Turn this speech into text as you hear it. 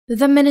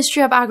The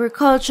Ministry of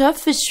Agriculture,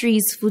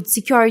 Fisheries, Food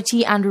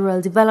Security and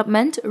Rural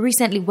Development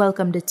recently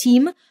welcomed a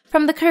team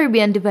from the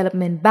Caribbean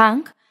Development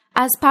Bank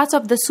as part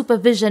of the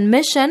supervision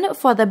mission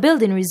for the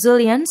Building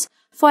Resilience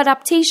for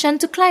Adaptation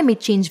to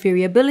Climate Change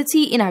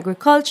Variability in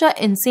Agriculture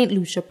in Saint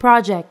Lucia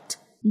Project.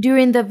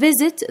 During the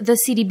visit, the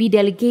CDB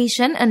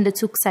delegation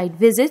undertook site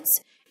visits,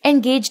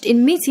 engaged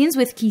in meetings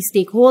with key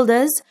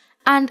stakeholders,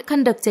 and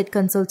conducted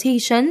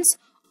consultations,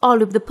 all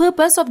with the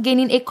purpose of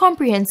gaining a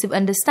comprehensive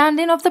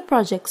understanding of the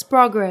project's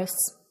progress.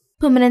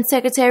 Permanent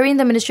Secretary in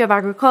the Ministry of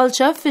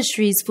Agriculture,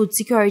 Fisheries, Food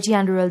Security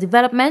and Rural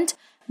Development,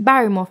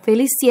 Barrymore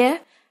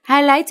Felicia,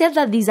 highlighted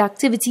that these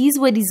activities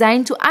were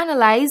designed to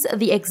analyze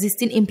the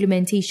existing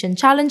implementation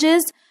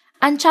challenges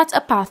and chart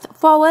a path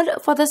forward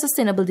for the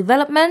sustainable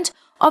development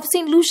of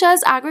St.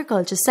 Lucia's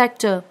agriculture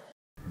sector.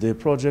 The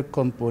project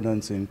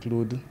components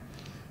include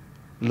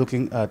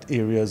looking at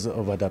areas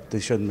of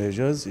adaptation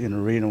measures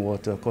in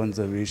rainwater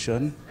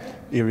conservation,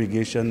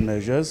 irrigation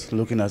measures,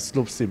 looking at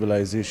slope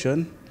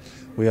stabilization.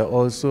 We are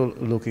also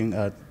looking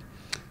at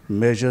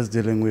measures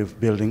dealing with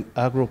building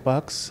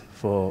agro-parks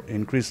for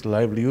increased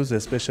livelihoods,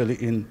 especially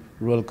in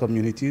rural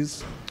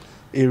communities.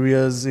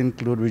 Areas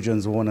include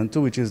regions 1 and 2,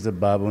 which is the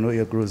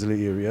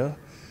Barbono-Grosley area,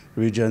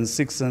 regions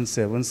 6 and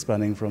 7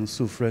 spanning from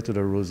Soufrière to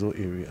the Roseau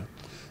area.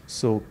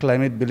 So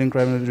building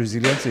climate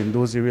resilience in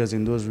those areas,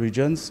 in those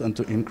regions, and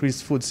to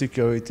increase food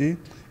security,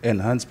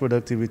 enhance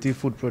productivity,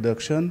 food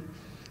production,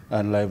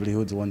 and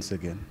livelihoods once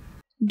again.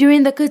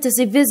 During the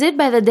courtesy visit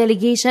by the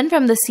delegation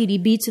from the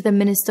CDB to the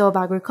Minister of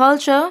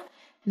Agriculture,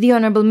 the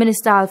Honorable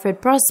Minister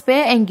Alfred Prosper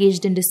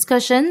engaged in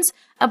discussions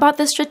about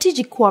the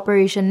strategic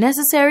cooperation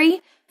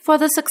necessary for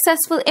the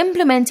successful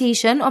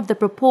implementation of the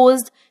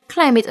proposed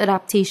climate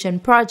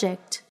adaptation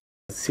project.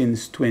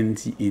 Since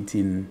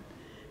 2018,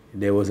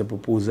 there was a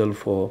proposal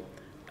for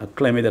a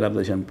climate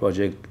adaptation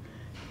project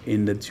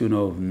in the tune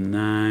of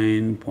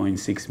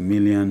 $9.6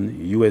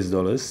 million,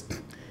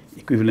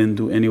 equivalent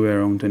to anywhere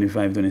around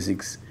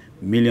 26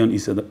 million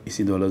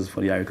EC dollars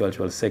for the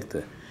agricultural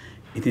sector.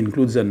 It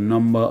includes a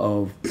number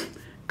of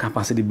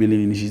capacity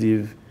building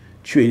initiatives,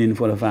 training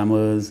for the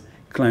farmers,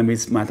 climate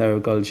smart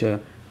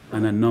agriculture,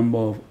 and a number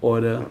of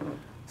other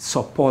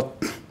support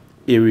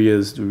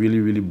areas to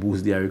really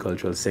boost the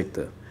agricultural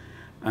sector.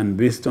 And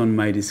based on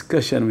my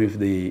discussion with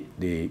the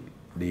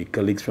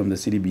colleagues from the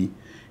CDB,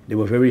 they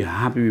were very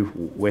happy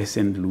with where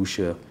St.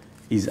 Lucia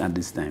is at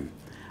this time.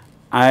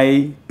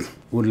 I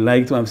would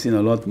like to have seen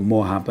a lot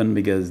more happen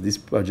because this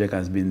project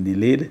has been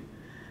delayed,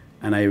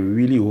 and I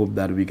really hope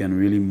that we can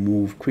really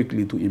move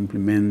quickly to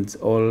implement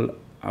all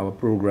our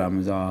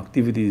programs, our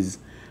activities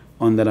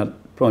under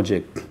that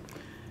project,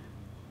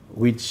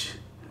 which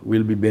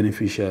will be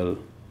beneficial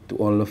to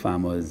all the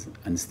farmers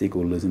and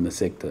stakeholders in the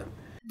sector.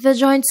 The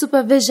joint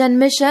supervision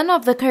mission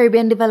of the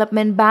Caribbean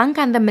Development Bank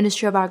and the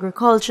Ministry of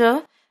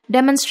Agriculture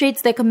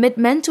demonstrates their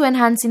commitment to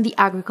enhancing the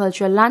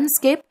agricultural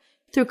landscape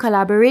through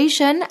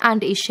collaboration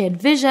and a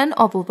shared vision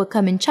of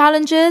overcoming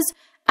challenges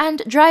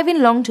and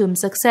driving long-term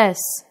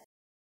success.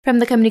 From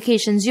the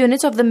Communications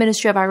Unit of the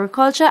Ministry of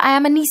Agriculture, I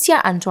am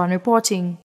Anicia Antoine reporting.